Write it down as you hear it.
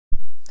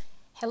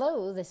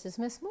Hello, this is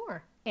Miss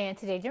Moore, and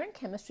today during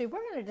chemistry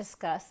we're going to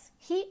discuss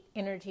heat,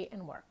 energy,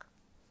 and work.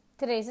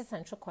 Today's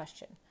essential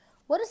question: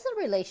 what is the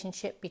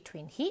relationship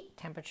between heat,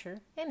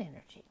 temperature, and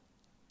energy?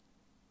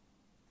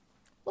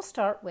 We'll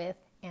start with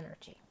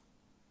energy.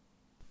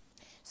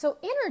 So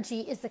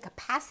energy is the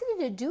capacity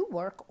to do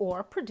work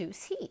or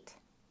produce heat.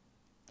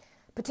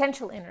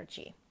 Potential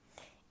energy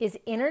is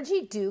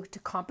energy due to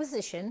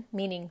composition,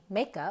 meaning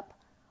makeup,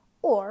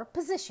 or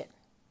position,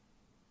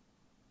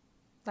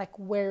 like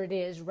where it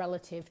is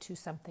relative to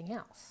something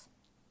else.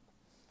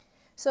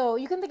 So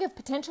you can think of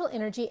potential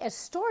energy as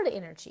stored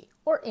energy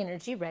or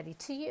energy ready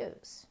to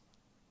use.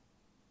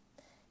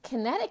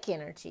 Kinetic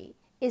energy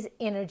is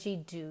energy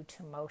due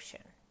to motion.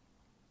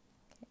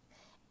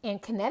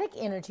 And kinetic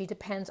energy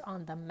depends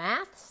on the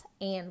mass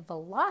and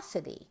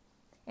velocity.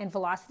 And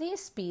velocity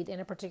is speed in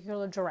a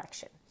particular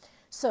direction.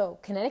 So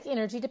kinetic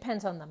energy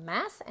depends on the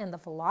mass and the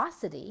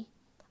velocity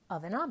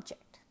of an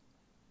object.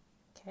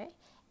 Okay?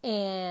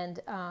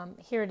 And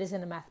here it is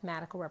in a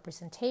mathematical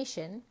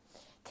representation.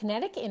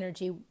 Kinetic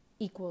energy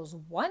equals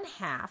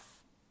 1/2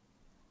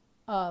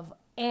 of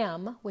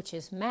m, which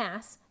is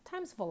mass,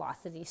 times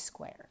velocity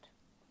squared.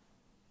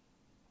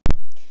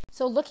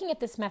 So looking at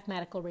this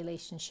mathematical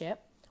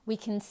relationship, we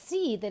can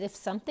see that if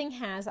something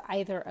has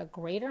either a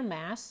greater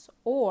mass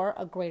or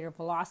a greater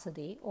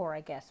velocity, or I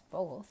guess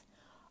both,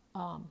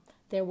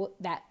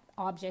 that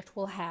object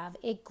will have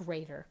a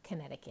greater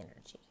kinetic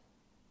energy.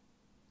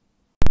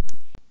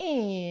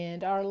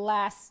 And our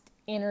last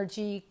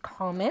energy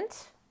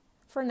comment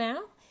for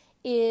now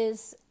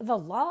is the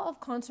law of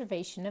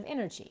conservation of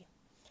energy.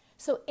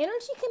 So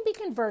energy can be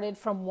converted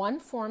from one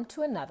form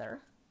to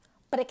another,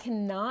 but it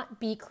cannot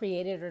be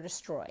created or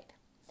destroyed.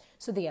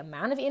 So the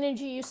amount of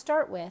energy you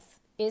start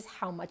with is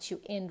how much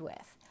you end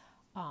with.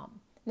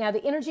 Now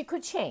the energy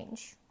could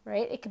change,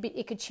 right?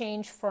 It could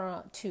change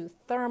to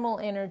thermal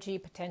energy,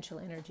 potential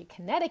energy,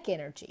 kinetic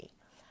energy.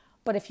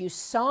 But if you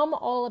sum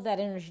all of that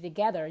energy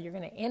together, you're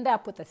going to end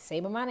up with the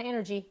same amount of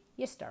energy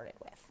you started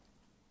with.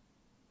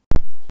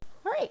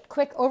 All right,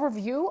 quick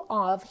overview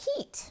of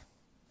heat.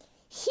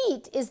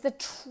 Heat is the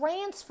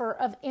transfer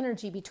of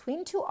energy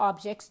between two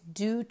objects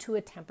due to a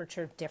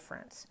temperature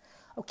difference.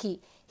 Okay,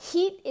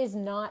 heat is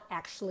not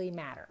actually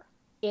matter.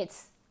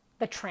 It's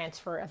the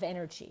transfer of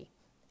energy.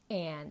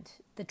 And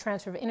the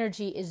transfer of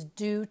energy is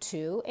due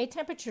to a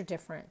temperature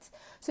difference.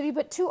 So if you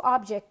put two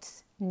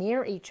objects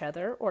near each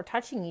other or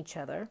touching each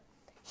other,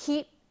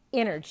 heat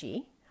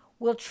energy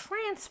will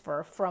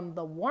transfer from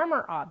the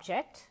warmer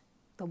object,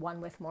 the one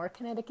with more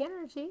kinetic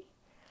energy,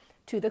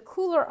 to the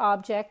cooler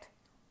object,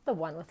 the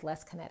one with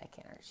less kinetic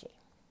energy.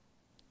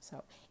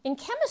 So in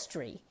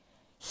chemistry,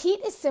 heat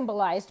is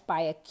symbolized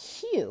by a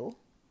Q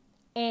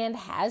and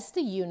has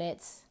the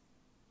units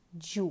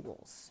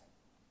joules,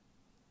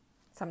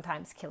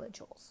 sometimes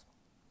kilojoules.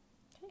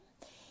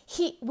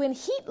 Okay. When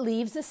heat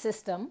leaves the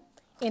system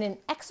in an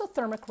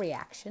exothermic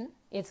reaction,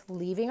 it's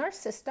leaving our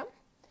system,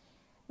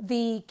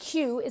 the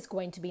Q is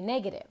going to be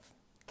negative.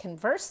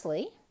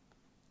 Conversely,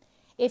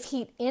 if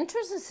heat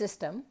enters the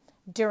system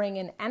during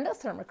an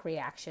endothermic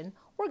reaction,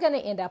 we're going to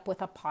end up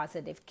with a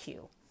positive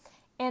Q.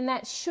 And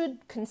that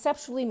should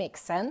conceptually make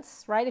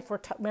sense, right? If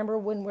remember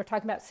when we're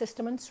talking about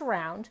system and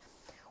surround,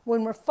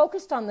 when we're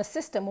focused on the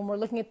system, when we're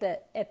looking at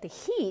the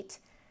heat,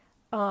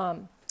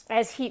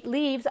 as heat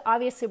leaves,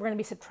 obviously we're going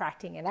to be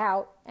subtracting it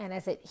out, and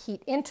as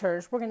heat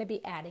enters, we're going to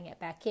be adding it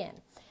back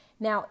in.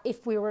 Now,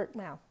 if we were,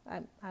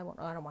 I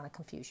don't want to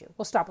confuse you.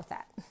 We'll stop with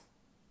that.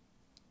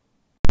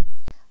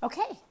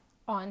 Okay,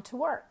 on to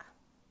work.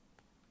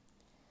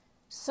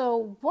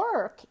 So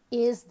work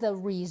is the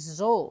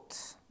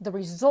result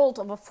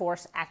of a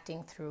force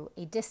acting through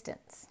a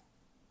distance.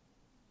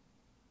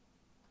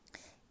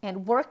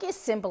 And work is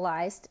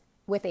symbolized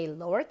with a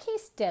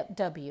lowercase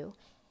w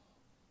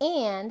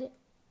and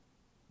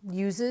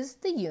uses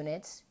the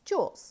units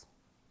joules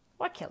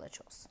or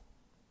kilojoules.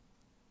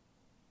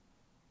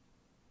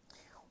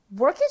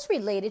 Work is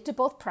related to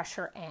both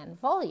pressure and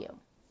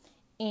volume.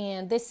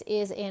 And this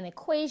is an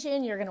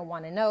equation you're going to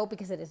want to know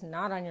because it is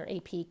not on your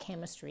AP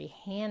chemistry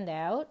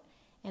handout.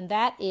 And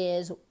that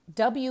is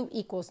W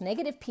equals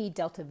negative P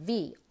delta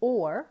V,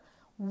 or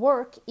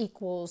work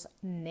equals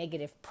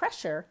negative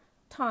pressure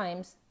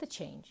times the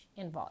change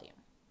in volume.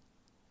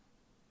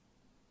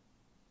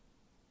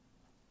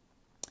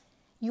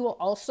 You will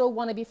also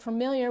want to be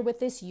familiar with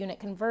this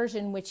unit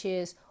conversion, which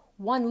is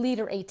 1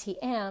 liter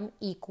ATM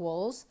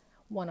equals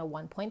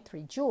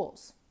 101.3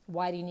 joules.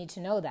 Why do you need to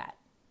know that?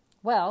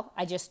 Well,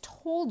 I just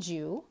told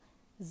you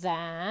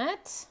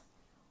that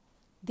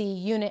the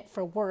unit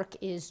for work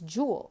is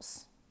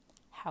joules.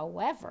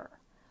 However,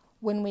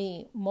 when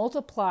we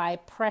multiply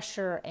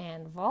pressure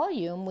and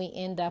volume, we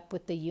end up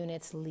with the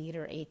units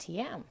liter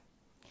ATM.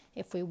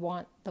 If we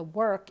want the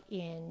work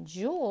in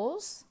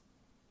joules,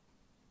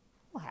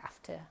 we'll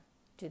have to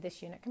do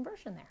this unit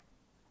conversion there.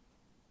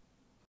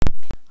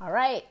 All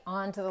right,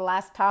 on to the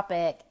last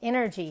topic,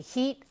 energy,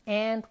 heat,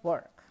 and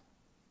work.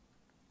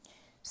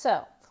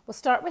 So we'll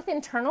start with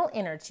internal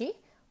energy,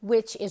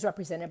 which is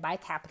represented by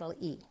capital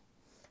E.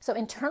 So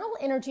internal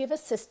energy of a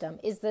system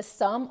is the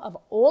sum of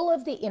all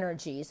of the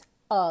energies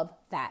of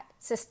that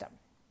system.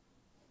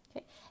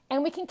 Okay?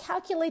 And we can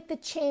calculate the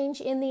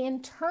change in the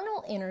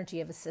internal energy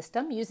of a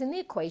system using the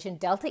equation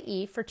delta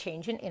E for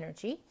change in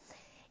energy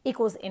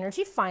equals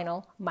energy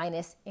final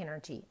minus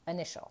energy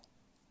initial.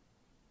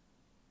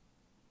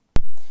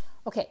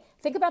 Okay,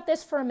 think about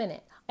this for a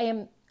minute.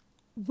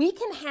 We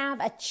can have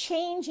a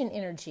change in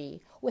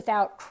energy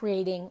without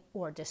creating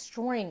or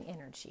destroying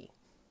energy,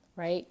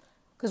 right?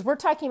 Because we're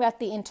talking about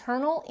the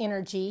internal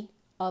energy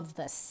of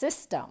the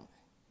system,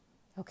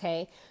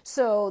 okay?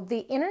 So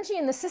the energy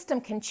in the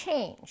system can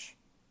change,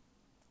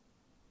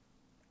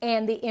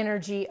 and the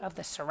energy of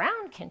the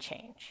surround can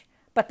change,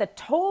 but the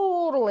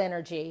total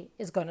energy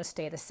is going to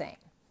stay the same,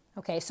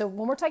 okay? So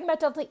when we're talking about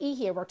delta E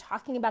here, we're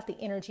talking about the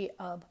energy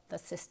of the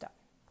system,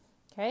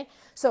 okay?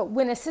 So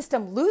when a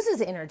system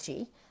loses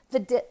energy,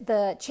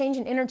 the change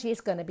in energy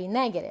is going to be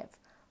negative,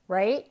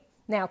 right?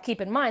 Now, keep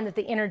in mind that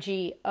the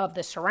energy of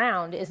the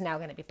surround is now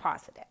going to be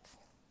positive.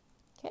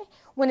 Okay?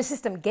 When a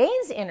system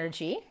gains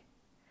energy,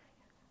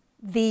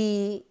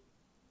 the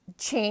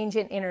change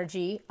in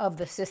energy of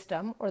the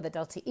system, or the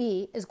delta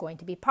E, is going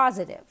to be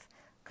positive.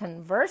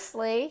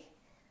 Conversely,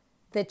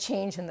 the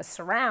change in the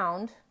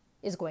surround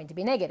is going to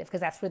be negative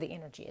because that's where the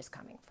energy is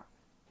coming from.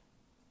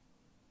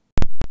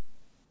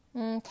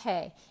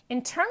 Okay,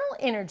 internal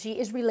energy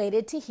is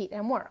related to heat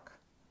and work.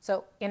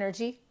 So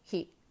energy,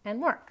 heat,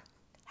 and work.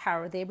 How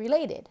are they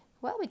related?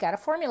 Well, we got a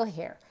formula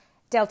here.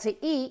 Delta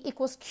E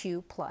equals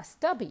Q plus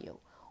W.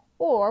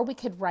 Or we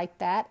could write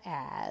that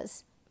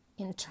as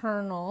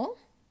internal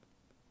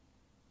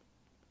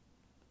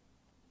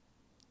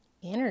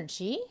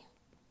energy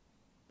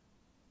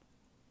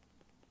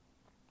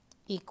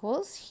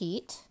equals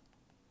heat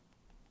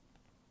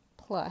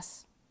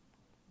plus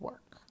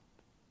work.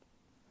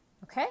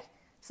 Okay?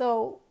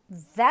 So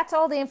that's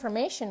all the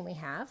information we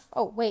have.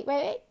 Oh, wait.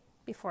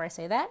 Before I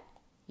say that,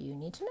 you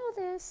need to know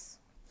this.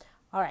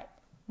 All right,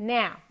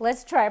 now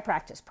let's try a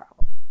practice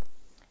problem.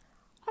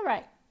 All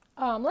right,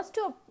 let's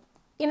do an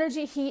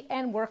energy, heat,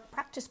 and work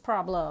practice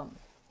problem.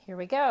 Here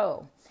we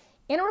go.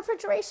 In a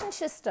refrigeration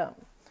system,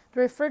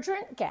 the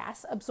refrigerant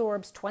gas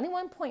absorbs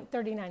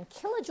 21.39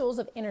 kilojoules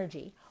of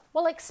energy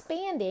while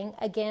expanding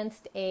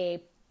against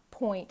a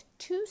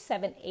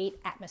 0.278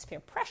 atmosphere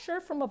pressure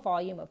from a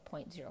volume of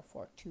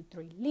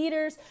 0.0423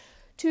 liters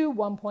to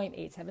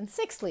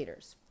 1.876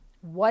 liters.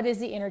 What is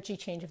the energy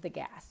change of the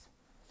gas?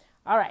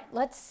 All right,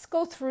 let's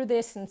go through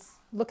this and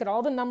look at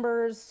all the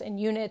numbers and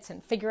units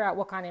and figure out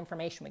what kind of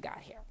information we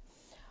got here.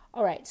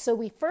 All right, so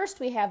we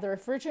have the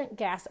refrigerant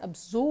gas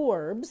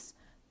absorbs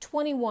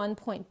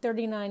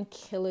 21.39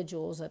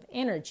 kilojoules of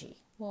energy.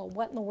 Well,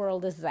 what in the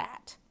world is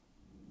that?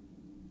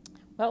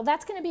 Well,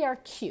 that's going to be our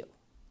Q.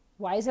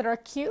 Why is it our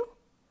Q?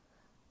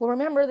 Well,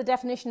 remember the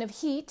definition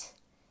of heat.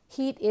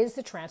 Heat is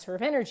the transfer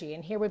of energy,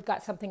 and here we've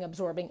got something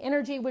absorbing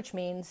energy, which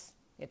means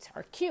it's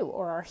our Q,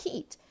 or our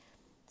heat.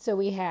 So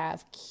we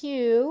have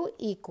Q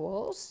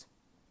equals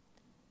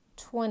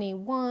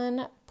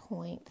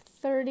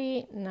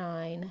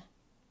 21.39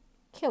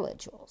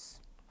 kilojoules.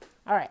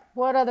 All right,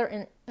 what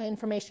other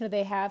information do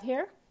they have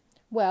here?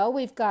 Well,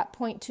 we've got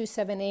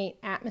 0.278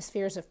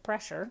 atmospheres of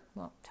pressure.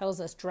 Well, it tells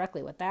us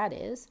directly what that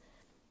is.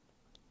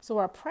 So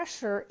our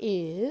pressure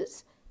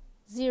is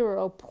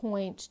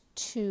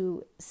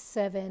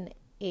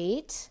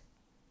 0.278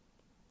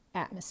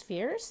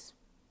 atmospheres.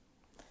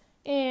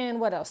 And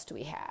what else do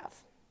we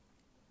have?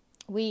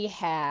 We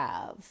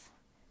have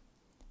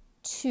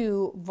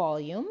two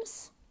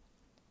volumes,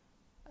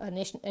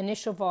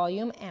 initial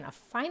volume and a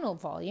final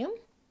volume.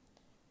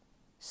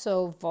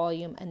 So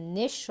volume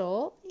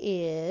initial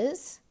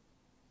is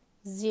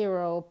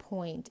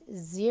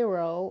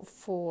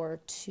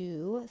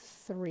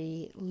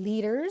 0.0423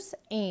 liters,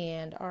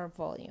 and our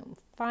volume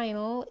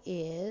final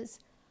is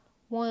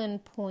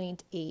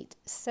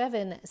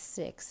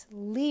 1.876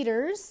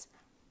 liters.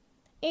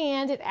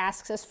 And it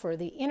asks us for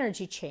the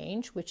energy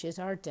change, which is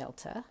our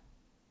delta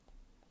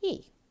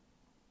E,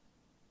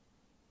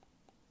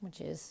 which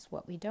is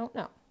what we don't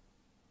know.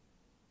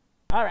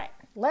 All right,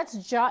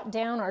 let's jot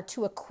down our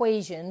two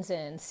equations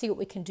and see what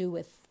we can do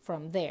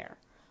from there.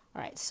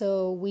 All right,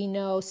 so we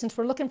know, since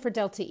we're looking for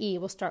delta E,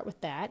 we'll start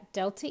with that.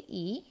 Delta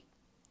E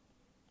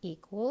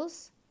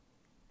equals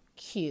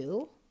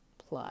Q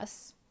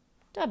plus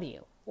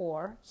W,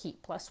 or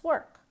heat plus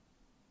work.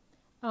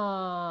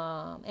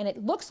 And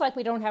it looks like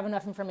we don't have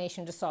enough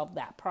information to solve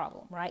that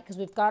problem, right? Because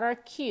we've got our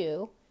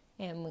Q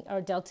and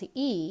our delta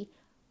E,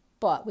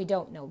 but we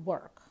don't know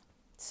work.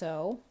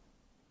 So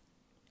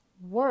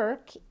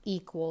work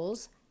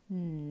equals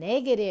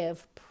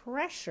negative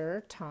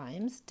pressure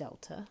times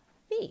delta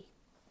V.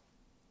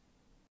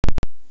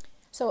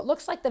 So it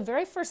looks like the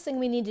very first thing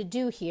we need to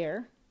do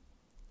here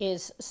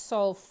is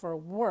solve for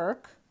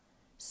work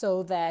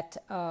so that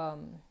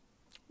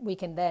we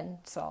can then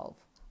solve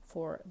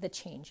for the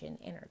change in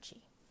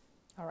energy.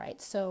 All right,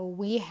 so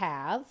we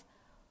have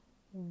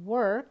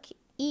work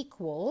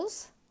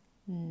equals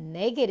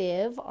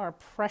negative our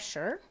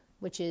pressure,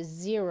 which is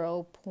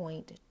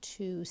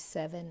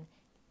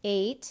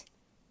 0.278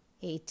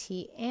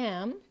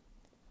 ATM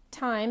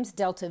times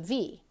delta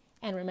V.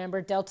 And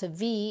remember, delta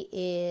V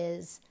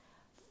is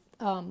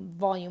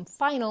volume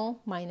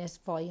final minus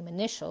volume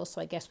initial,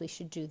 so I guess we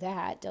should do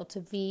that. Delta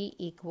V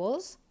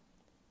equals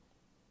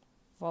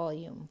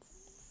volume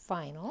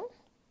final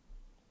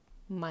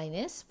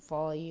minus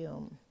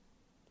volume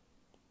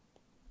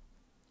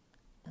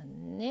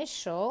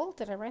initial.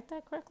 Did I write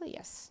that correctly?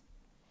 Yes.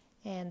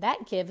 And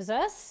that gives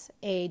us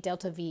a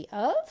delta V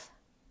of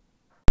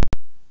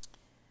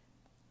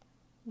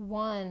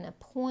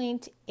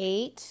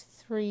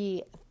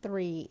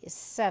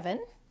 1.8337.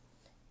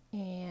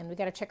 And we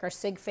got to check our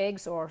sig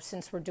figs, or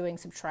since we're doing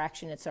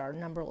subtraction, it's our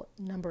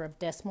number of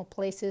decimal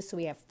places. So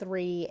we have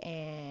 3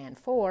 and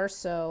 4.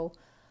 So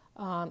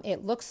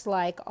it looks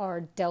like our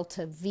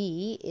delta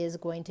V is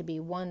going to be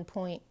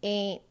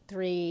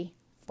 1.834.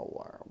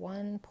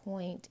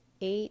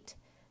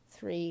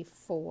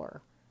 1.834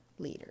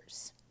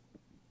 liters.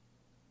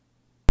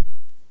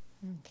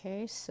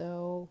 Okay,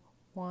 so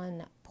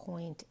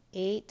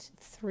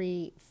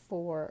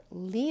 1.834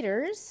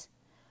 liters.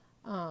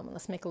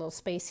 Let's make a little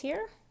space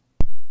here.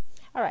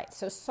 All right,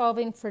 so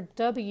solving for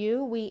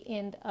W, we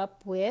end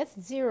up with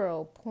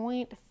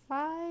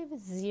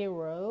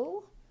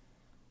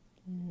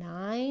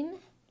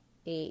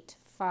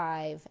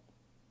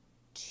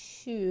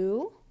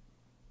 0.5098552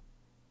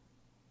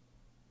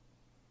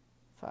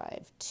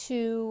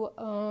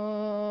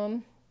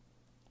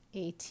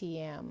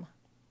 ATM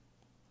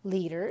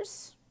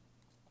liters.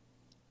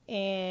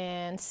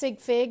 And sig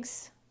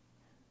figs,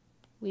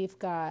 we've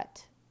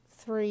got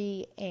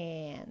 3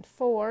 and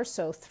 4,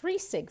 so 3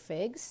 sig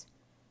figs.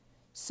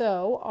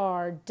 So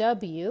our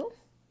W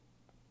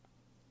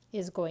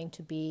is going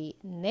to be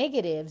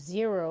negative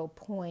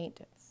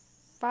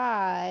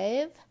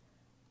 0.510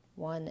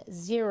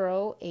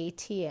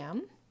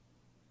 ATM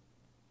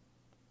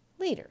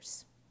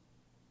liters.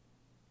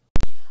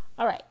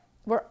 All right,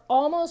 we're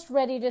almost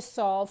ready to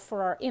solve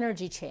for our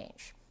energy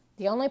change.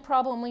 The only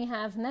problem we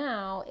have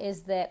now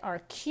is that our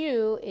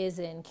Q is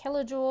in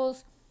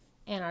kilojoules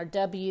and our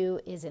W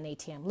is in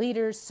ATM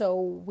liters,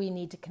 so we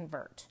need to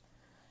convert.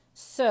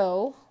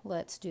 So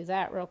let's do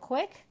that real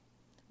quick.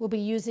 We'll be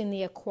using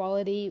the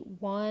equality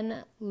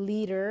 1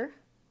 liter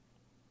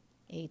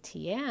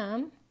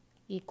ATM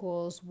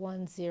equals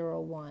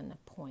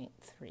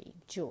 101.3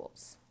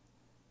 joules.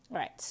 All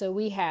right, so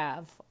we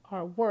have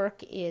our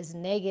work is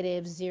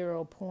negative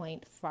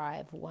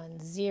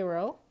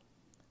 0.510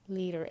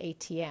 liter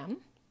ATM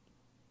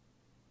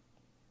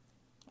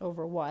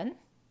over 1.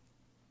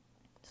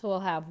 So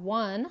we'll have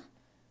 1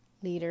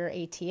 liter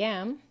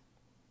ATM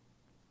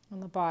on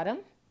the bottom,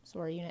 so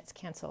our units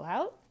cancel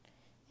out.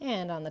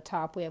 And on the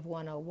top we have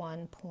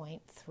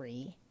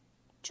 101.3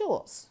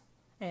 joules.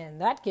 And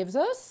that gives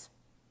us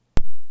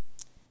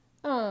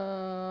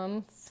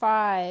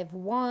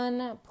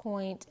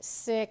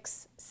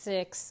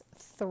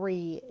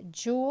 51.663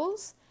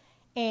 joules.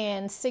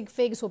 And sig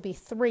figs will be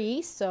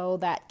 3, so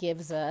that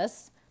gives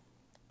us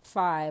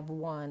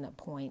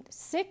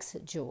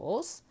 51.6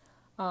 joules.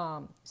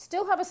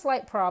 Still have a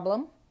slight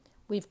problem.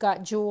 We've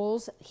got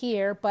joules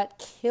here, but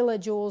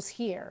kilojoules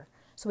here.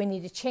 So we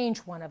need to change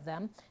one of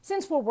them.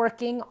 Since we're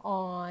working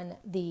on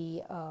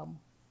the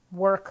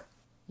work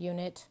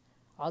unit,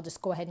 I'll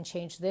just go ahead and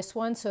change this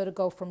one. So to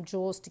go from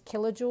joules to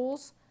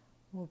kilojoules,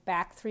 move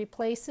back 3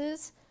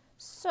 places.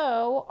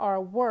 So our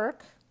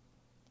work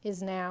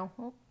is now,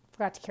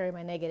 forgot to carry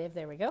my negative,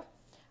 there we go.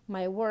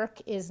 My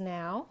work is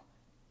now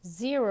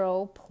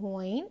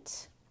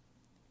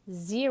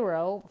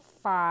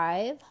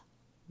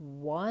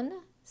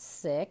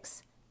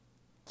 0.0516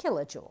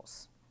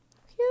 kilojoules.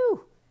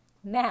 Phew!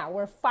 Now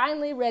we're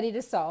finally ready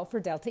to solve for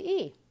delta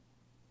E.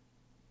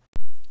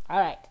 All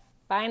right,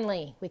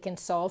 finally we can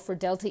solve for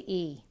delta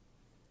E.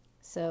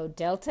 So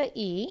delta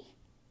E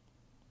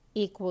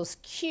equals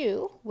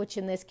Q, which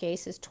in this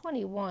case is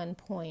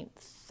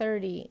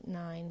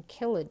 21.39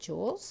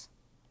 kilojoules,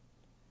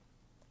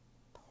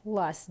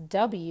 plus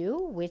W,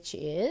 which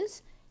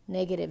is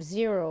negative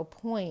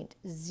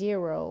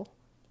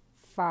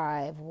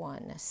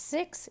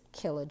 0.0516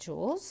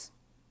 kilojoules,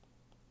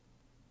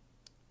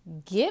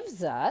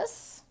 gives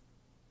us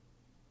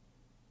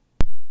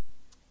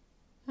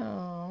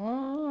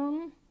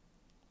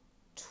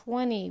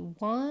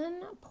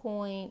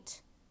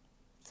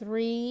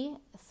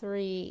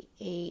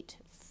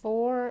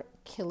 21.3384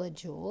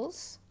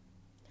 kilojoules.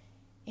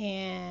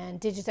 And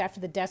digits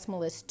after the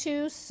decimal is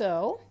 2,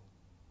 so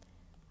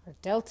our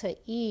delta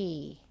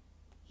E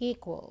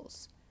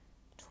equals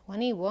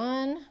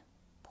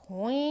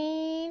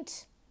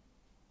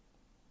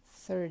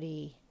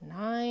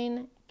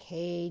 21.39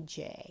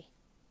 kJ.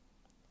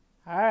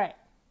 All right,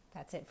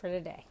 that's it for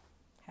today.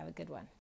 Have a good one.